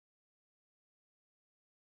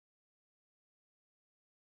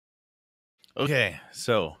Okay,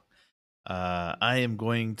 so I am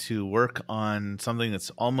going to work on something that's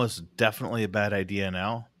almost definitely a bad idea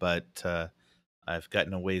now, but I've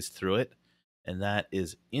gotten a ways through it, and that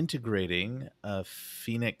is integrating a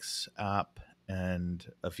Phoenix app and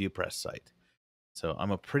a Vuepress site. So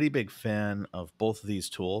I'm a pretty big fan of both of these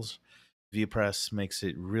tools. Vuepress makes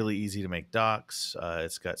it really easy to make docs.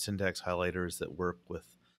 It's got syntax highlighters that work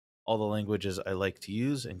with all the languages I like to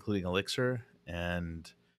use, including Elixir,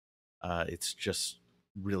 and it's just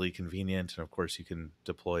really convenient. And of course, you can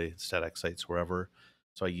deploy static sites wherever.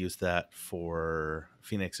 So I use that for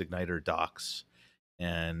Phoenix Igniter docs.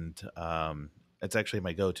 And it's actually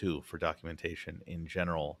my go to for documentation in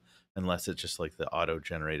general, unless it's just like the auto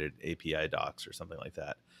generated API docs or something like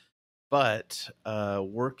that. But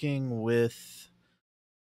working with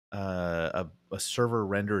a server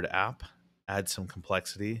rendered app adds some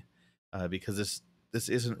complexity because this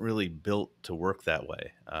isn't really built to work that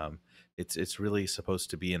way. It's really supposed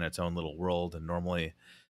to be in its own little world, and normally,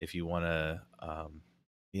 if you want to,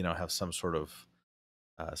 have some sort of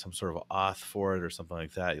auth for it or something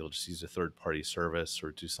like that, you'll just use a third party service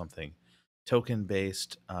or do something token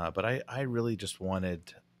based. But I really just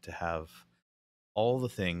wanted to have all the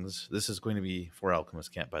things. This is going to be for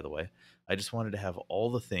Alchemist Camp, by the way. I just wanted to have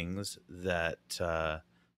all the things that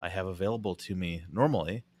I have available to me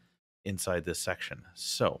normally inside this section.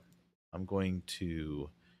 So I'm going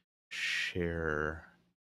to share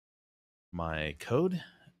my code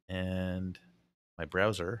and my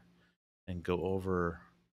browser and go over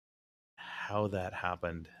how that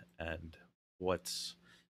happened and what's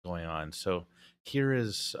going on. So here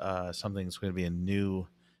is something that's going to be a new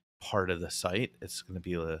part of the site. It's going to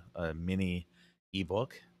be a mini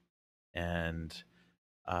ebook, and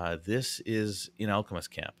this is in Alchemist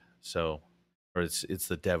Camp. So, or it's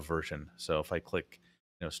the dev version. So if I click,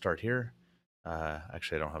 start here.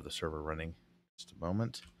 Actually, I don't have the server running. Just a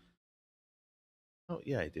moment. Oh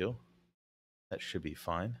yeah, I do. That should be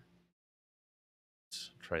fine.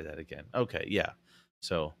 Let's try that again. Okay, yeah.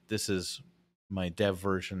 So this is my dev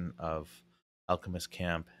version of Alchemist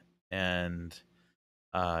Camp, and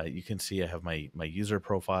you can see I have my user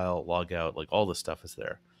profile, logout, like all the stuff is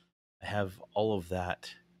there. I have all of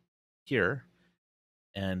that here,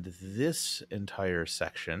 and this entire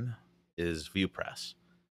section is Vuepress.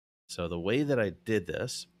 So the way that I did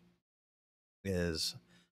this is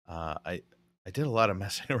I did a lot of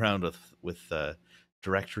messing around with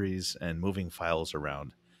directories and moving files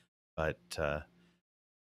around, but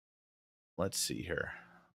let's see here.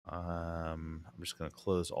 I'm just going to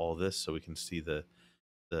close all this so we can see the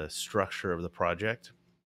structure of the project.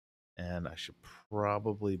 And I should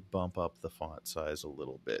probably bump up the font size a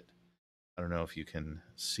little bit. I don't know if you can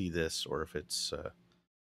see this or if it's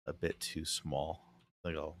a bit too small.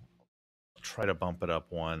 Like I'll try to bump it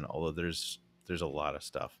up one, although there's a lot of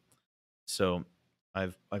stuff. So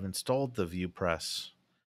I've installed the Vuepress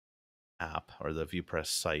app or the Vuepress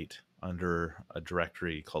site under a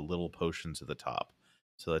directory called Little Potions at the top.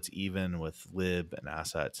 So that's even with lib and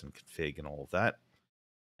assets and config and all of that.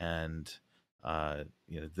 And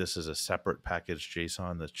this is a separate package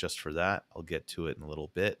JSON that's just for that. I'll get to it in a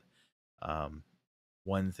little bit.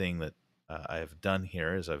 One thing that I have done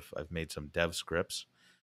here is I've made some dev scripts.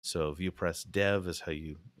 So Vuepress dev is how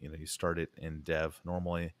you start it in dev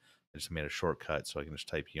normally. I just made a shortcut so I can just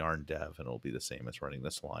type yarn dev and it'll be the same as running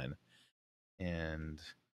this line. And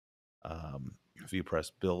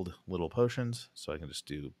Vuepress build little potions, so I can just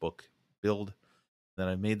do book build. Then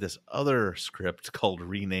I made this other script called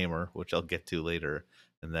renamer, which I'll get to later.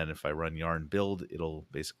 And then if I run yarn build, it'll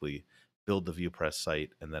basically build the Vuepress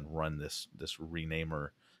site and then run this renamer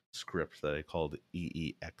script that I called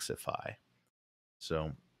eexify.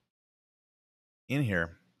 So in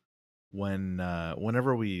here,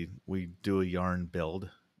 whenever we do a yarn build,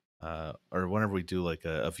 or whenever we do like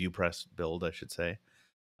a Vuepress build, I should say,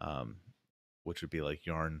 um, which would be like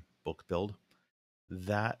yarn book build,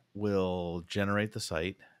 that will generate the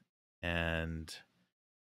site, and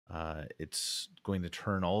it's going to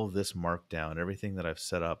turn all of this markdown, everything that I've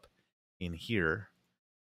set up in here,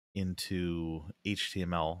 into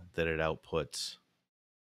HTML that it outputs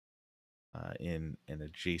in an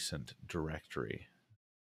adjacent directory.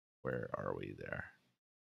 Where are we there?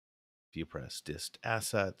 Vuepress dist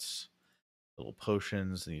assets, little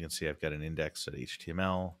potions, and you can see I've got an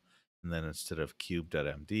index.html, and then instead of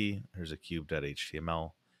cube.md, there's a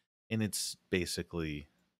cube.html, and it's basically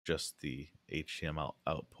just the HTML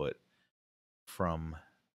output from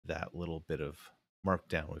that little bit of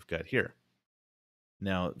markdown we've got here.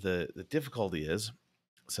 Now, the difficulty is,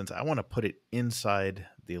 since I want to put it inside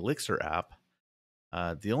the Elixir app,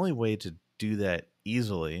 the only way to do that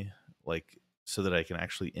easily, like so that I can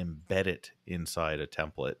actually embed it inside a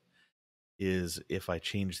template is if I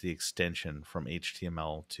change the extension from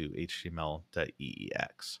HTML to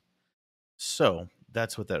HTML.eex. So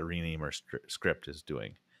that's what that renamer script is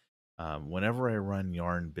doing. Whenever I run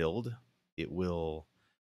yarn build, it will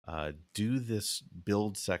do this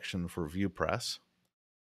build section for Vuepress.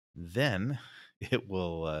 Then it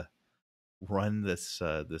will run this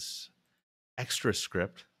extra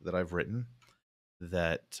script that I've written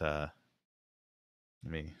that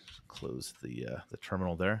let me close the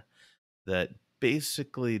terminal there, that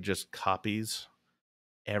basically just copies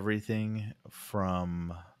everything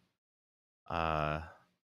from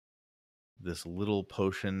this little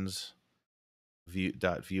potions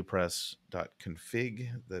view.vuepress.config.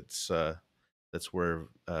 That's where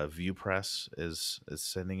Vuepress is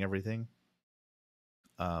sending everything.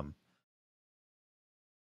 I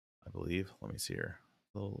believe. Let me see here.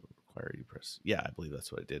 Will require Vuepress. Yeah, I believe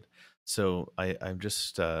that's what I did. So I'm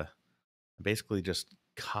just basically just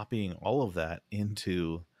copying all of that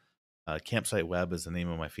into Campsite Web is the name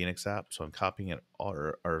of my Phoenix app. So I'm copying it,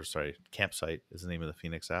 or sorry, Campsite is the name of the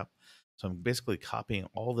Phoenix app. So I'm basically copying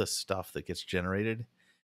all this stuff that gets generated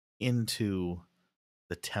into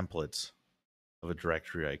the templates of a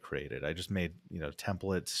directory I created. I just made,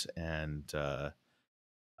 templates and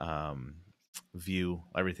view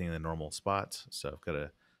everything in the normal spots. So I've got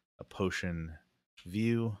a potion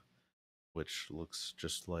view, which looks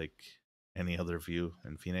just like any other view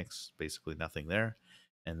in Phoenix, basically nothing there.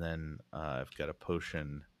 And then I've got a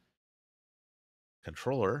potion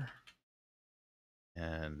controller,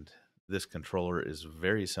 and this controller is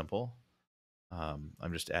very simple.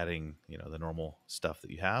 I'm just adding, the normal stuff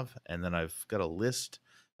that you have, and then I've got a list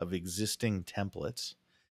of existing templates,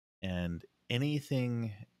 and any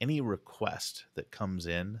request that comes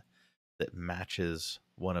in that matches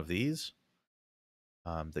one of these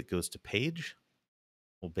that goes to page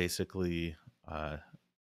will basically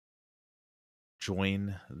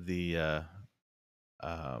join the.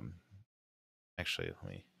 Actually, let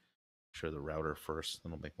me share the router first.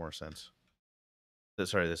 That'll make more sense.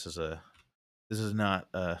 Sorry, this is not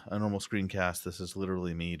a normal screencast. This is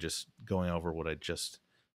literally me just going over what I just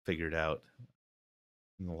figured out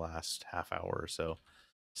in the last half hour or so.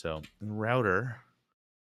 So in router,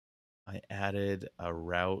 I added a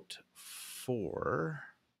route for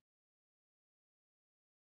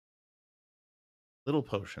little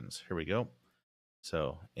potions. Here we go.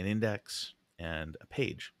 So an index and a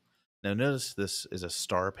page. Now notice this is a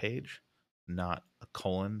star page, not a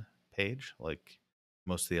colon page like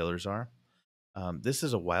most of the others are. This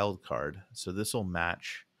is a wildcard, so this will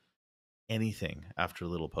match anything after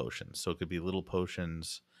little potions. So it could be little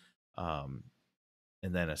potions, and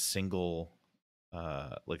then a single,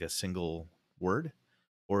 like a single word,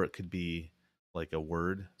 or it could be like a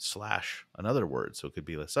word slash another word. So it could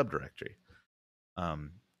be a subdirectory.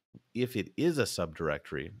 If it is a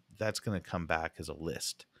subdirectory, that's going to come back as a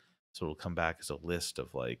list. So it'll come back as a list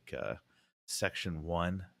of like section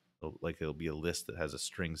one, like it'll be a list that has a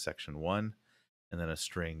string section one, and then a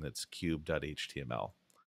string that's cube.html.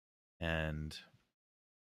 And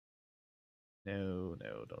no,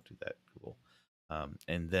 don't do that, Google.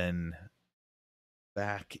 And then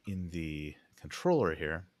back in the controller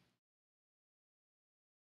here,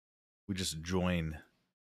 we just join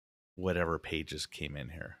whatever pages came in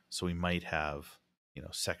here. So we might have,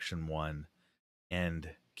 section one and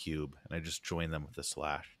cube, and I just join them with a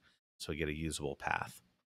slash. So I get a usable path.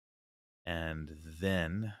 And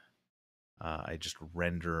then I just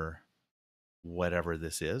render whatever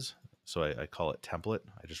this is. So I call it template.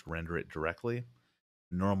 I just render it directly.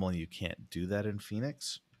 Normally you can't do that in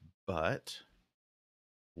Phoenix, but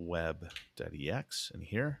web.ex in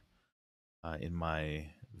here, in my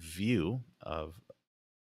view of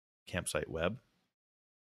Campsite Web,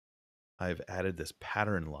 I've added this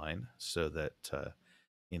pattern line so that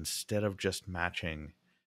instead of just matching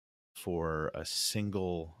for a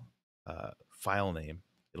single file name,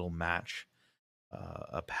 it'll match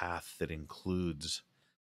a path that includes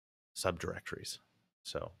subdirectories.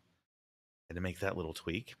 So I had to make that little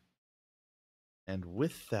tweak. And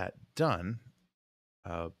with that done,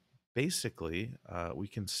 basically we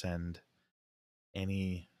can send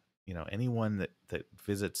anyone that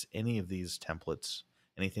visits any of these templates,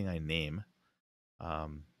 anything I name,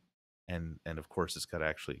 and of course it's got to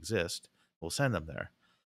actually exist, we'll send them there.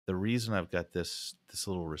 The reason I've got this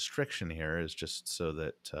little restriction here is just so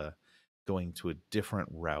that going to a different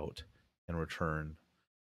route can return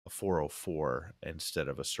a 404 instead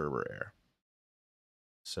of a server error.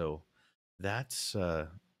 So that's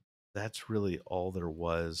really all there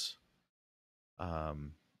was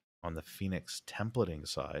on the Phoenix templating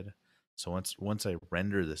side. So once I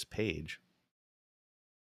render this page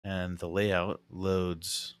and the layout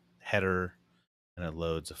loads header and it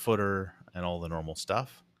loads a footer and all the normal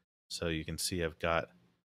stuff. So you can see I've got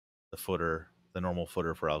the footer, the normal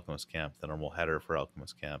footer for Alchemist Camp, the normal header for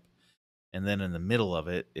Alchemist Camp, and then in the middle of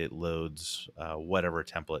it, it loads whatever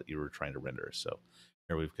template you were trying to render. So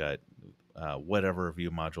here we've got whatever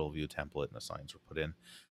view module, view template, and assigns were put in.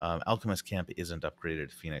 Alchemist Camp isn't upgraded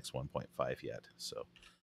to Phoenix 1.5 yet, so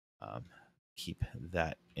um, keep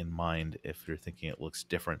that in mind if you're thinking it looks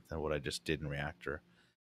different than what I just did in Reactor.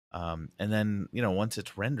 And then, once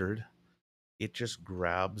it's rendered, it just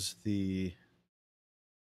grabs the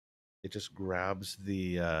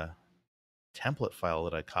template file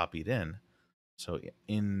that I copied in. So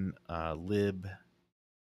in lib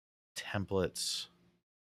templates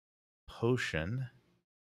potion,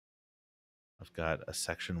 I've got a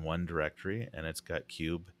section 1 directory, and it's got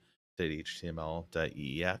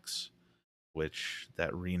cube.html.eex, which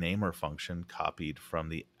that renamer function copied from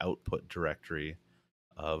the output directory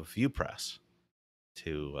of Vuepress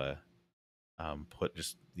to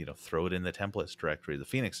throw it in the templates directory of the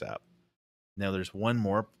Phoenix app. Now there's one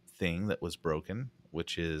more thing that was broken,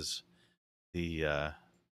 which is the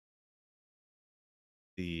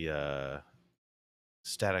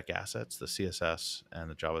static assets, the CSS and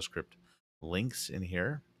the JavaScript links in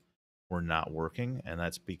here were not working, and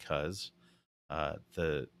that's because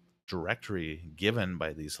the directory given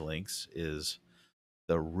by these links is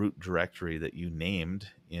the root directory that you named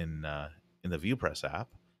in the Vuepress app,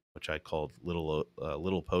 which I called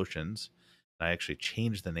Little Potions. And I actually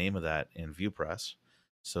changed the name of that in Vuepress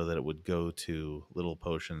so that it would go to Little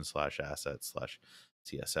Potions /assets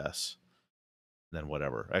 /CSS, then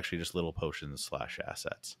whatever. Actually, just Little Potions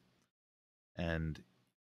 /assets. And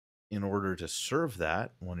in order to serve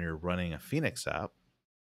that when you're running a Phoenix app,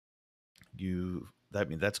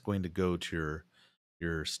 that's going to go to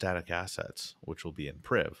your static assets, which will be in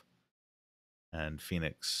priv. And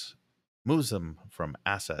Phoenix moves them from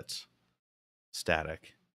assets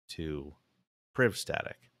static to priv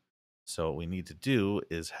static. So what we need to do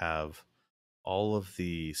is have all of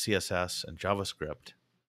the CSS and JavaScript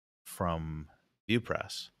from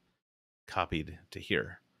Vuepress copied to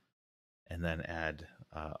here, and then add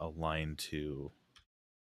a line to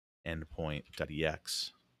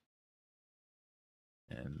endpoint.ex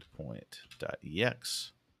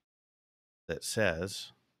that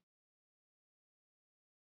says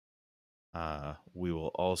we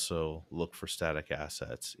will also look for static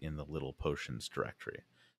assets in the Little Potions directory.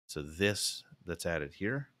 So this that's added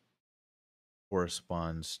here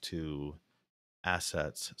corresponds to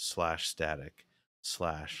assets /static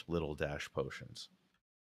 /little-potions.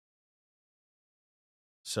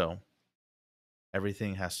 So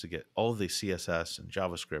everything has to get, all the CSS and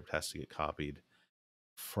JavaScript has to get copied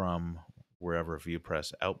from wherever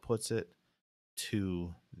Vuepress outputs it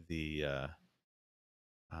to the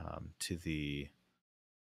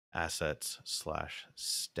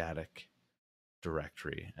assets/static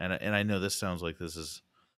directory. And I know this sounds like this is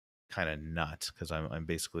kind of nuts because I'm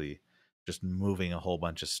basically just moving a whole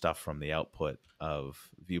bunch of stuff from the output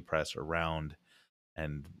of Vuepress around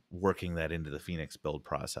and working that into the Phoenix build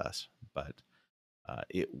process. But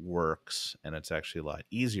it works, and it's actually a lot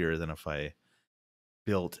easier than if I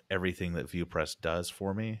built everything that Vuepress does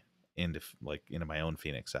for me into my own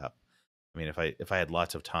Phoenix app. I mean, if I had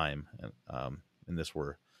lots of time and this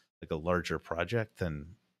were like a larger project,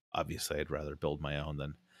 then obviously I'd rather build my own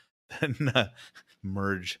than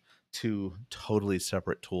merge two totally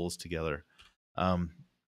separate tools together.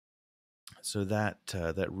 So that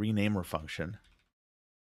renamer function,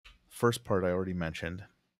 first part I already mentioned,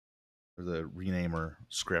 or the renamer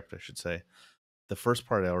script, I should say. The first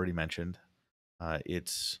part I already mentioned.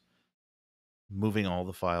 It's moving all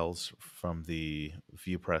the files from the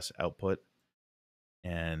Vuepress output,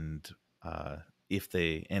 and if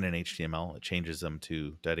they end in HTML, it changes them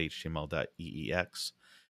to .html.eex,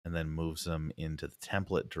 and then moves them into the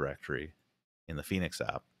template directory in the Phoenix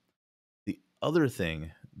app. The other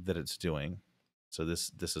thing that it's doing, so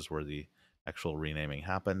this is where the actual renaming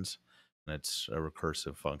happens, and it's a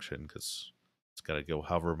recursive function because it's got to go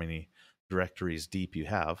however many directories deep you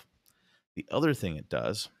have. The other thing it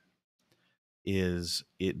does is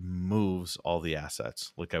it moves all the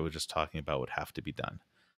assets, like I was just talking about, would have to be done.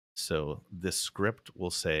 So this script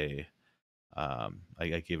will say, I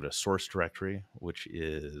gave it a source directory, which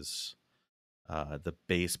is the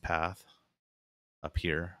base path up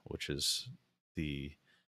here, which is the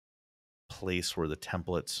place where the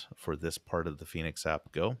templates for this part of the Phoenix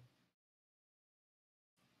app go.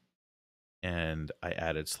 And I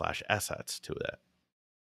added /assets to that.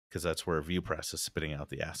 because that's where Vuepress is spitting out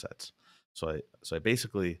the assets. So I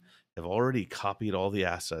basically have already copied all the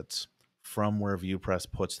assets from where Vuepress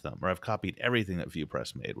puts them, or I've copied everything that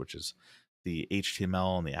Vuepress made, which is the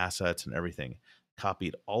HTML and the assets and everything.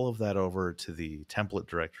 Copied all of that over to the template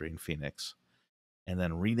directory in Phoenix, and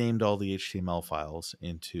then renamed all the HTML files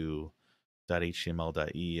into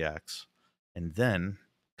 .html.eex, and then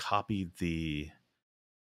copied the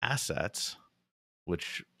assets,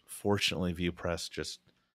 which fortunately Vuepress just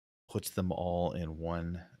puts them all in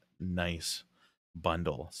one nice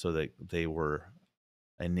bundle so that they were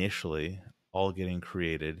initially all getting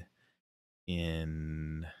created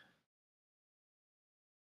in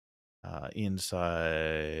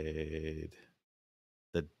inside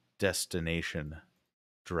the destination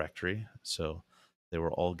directory. So they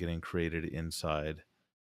were all getting created inside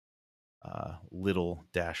little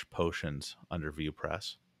dash potions under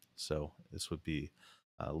Vuepress. So this would be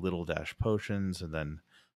little dash potions, and then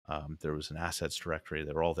there was an assets directory.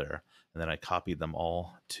 They were all there, and then I copied them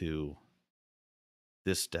all to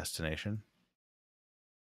this destination.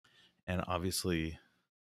 And obviously,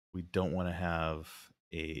 we don't want to have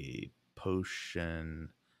a potion.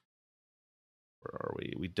 Where are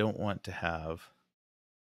we? We don't want to have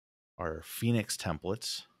our Phoenix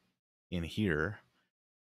templates in here,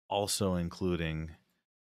 also including.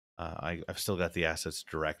 I've still got the assets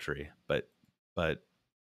directory, but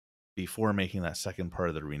before making that second part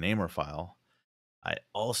of the renamer file, I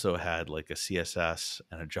also had like a CSS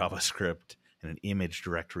and a JavaScript and an image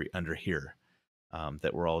directory under here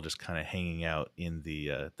that were all just kind of hanging out in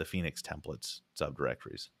the Phoenix templates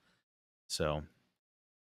subdirectories. So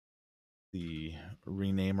the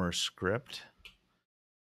renamer script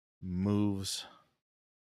moves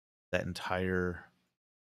that entire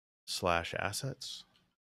slash assets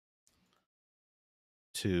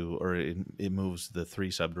to, or it moves the 3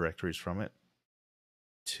 subdirectories from it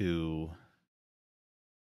to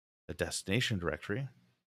a destination directory,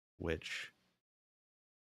 which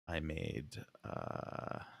I made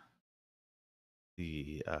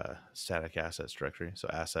the static assets directory. So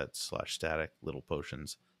assets slash static little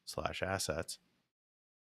potions slash assets.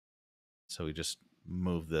 So we just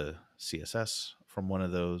move the CSS from one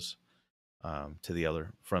of those to the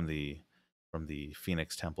other, from the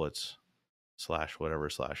Phoenix templates slash whatever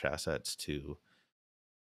slash assets to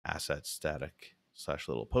assets static slash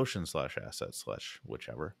little potion slash assets slash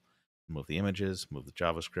whichever. Move the images, move the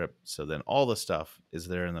JavaScript. So then all the stuff is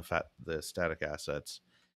there in the static assets,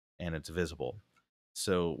 and it's visible.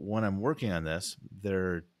 So when I'm working on this, there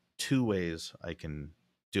are 2 ways I can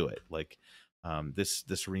do it. Like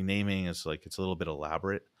this renaming is like, it's a little bit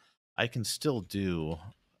elaborate. I can still do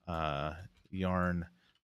yarn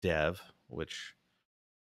dev, which,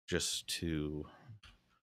 just to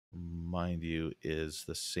remind you, is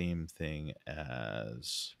the same thing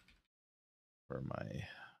as, for my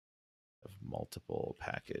multiple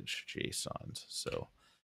package JSONs. So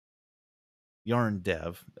yarn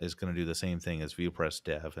dev is going to do the same thing as Vuepress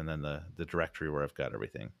dev, and then the directory where I've got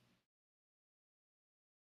everything.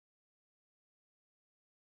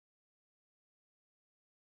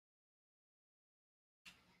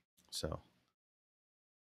 So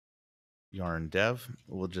yarn dev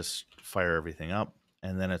will just fire everything up,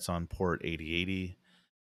 and then it's on port 8080,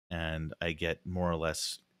 and I get more or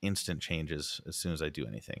less instant changes as soon as I do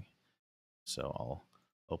anything. So I'll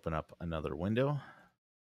open up another window.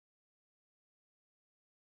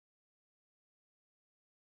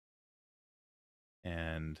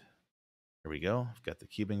 And here we go. I've got the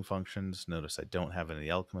cubing functions. Notice I don't have any of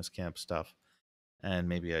the Alchemist Camp stuff. And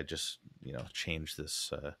maybe I just, change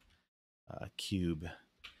this cube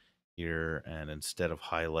here, and instead of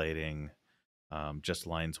highlighting just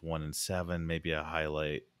lines 1 and 7, maybe I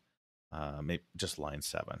highlight maybe just line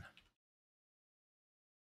 7.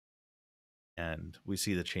 And we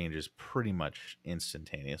see the changes pretty much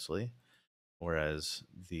instantaneously, whereas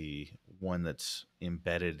the one that's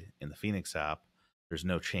embedded in the Phoenix app, there's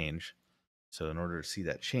no change. So in order to see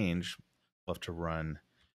that change, we'll have to run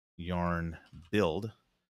yarn build,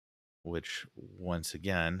 which once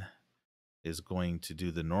again is going to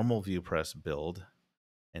do the normal Vuepress build,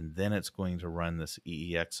 and then it's going to run this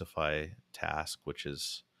EEXify task, which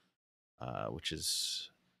is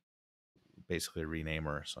basically a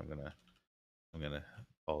renamer. So I'm gonna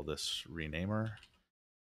call this renamer,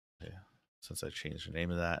 okay, since I changed the name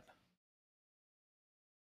of that.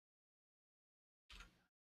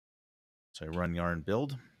 So I run yarn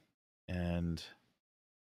build, and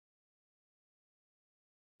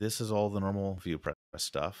this is all the normal Vuepress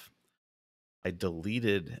stuff. I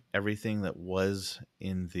deleted everything that was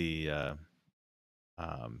in the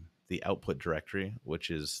the output directory, which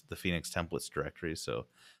is the Phoenix templates directory. So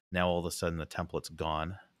now all of a sudden the template's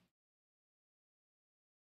gone.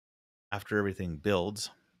 After everything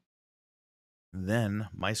builds, then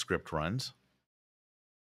my script runs,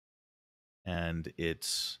 and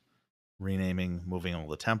it's renaming, moving all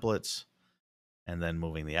the templates, and then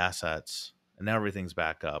moving the assets. And now everything's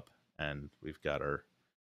back up, and we've got our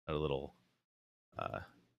little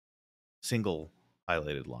single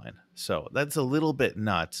highlighted line. So that's a little bit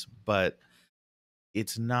nuts, but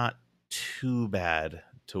it's not too bad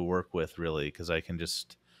to work with, really, because I can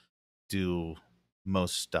just do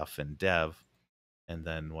most stuff in dev, and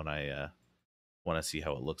then when I want to see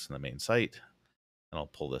how it looks in the main site, and I'll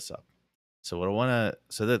pull this up. So what I want to,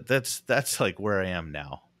 so that's like where I am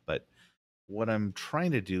now. But what I'm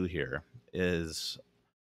trying to do here is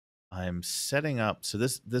I'm setting up. So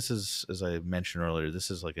this is, as I mentioned earlier, this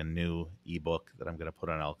is like a new ebook that I'm going to put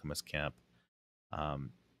on Alchemist Camp,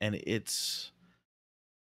 and it's,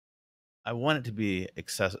 I want it to be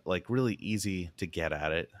like really easy to get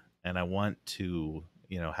at it, and I want to,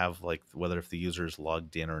 have like whether if the user is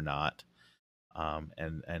logged in or not,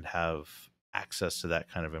 and have access to that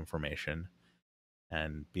kind of information,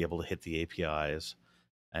 and be able to hit the APIs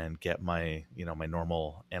and get my my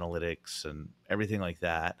normal analytics and everything like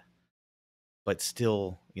that, but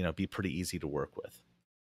still be pretty easy to work with.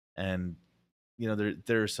 And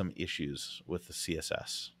there are some issues with the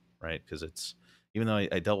CSS, right? Because it's, even though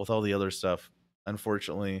I dealt with all the other stuff,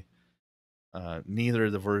 unfortunately, neither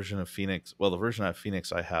the version of Phoenix, well, the version of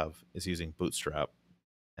Phoenix I have is using Bootstrap,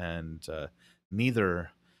 and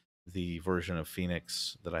neither the version of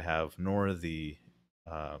Phoenix that I have nor the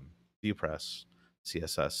Vuepress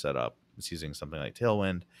CSS setup is using something like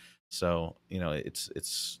Tailwind. So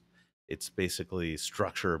it's basically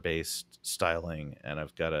structure based styling, and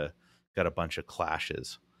I've got a bunch of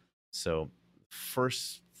clashes. So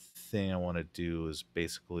first thing I want to do is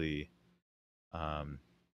basically um,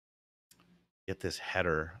 get this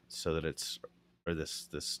header so that it's, or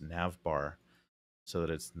this nav bar, so that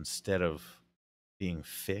it's, instead of being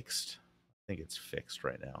fixed, I think it's fixed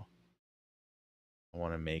right now, I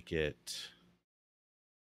want to make it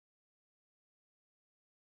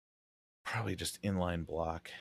probably just inline block.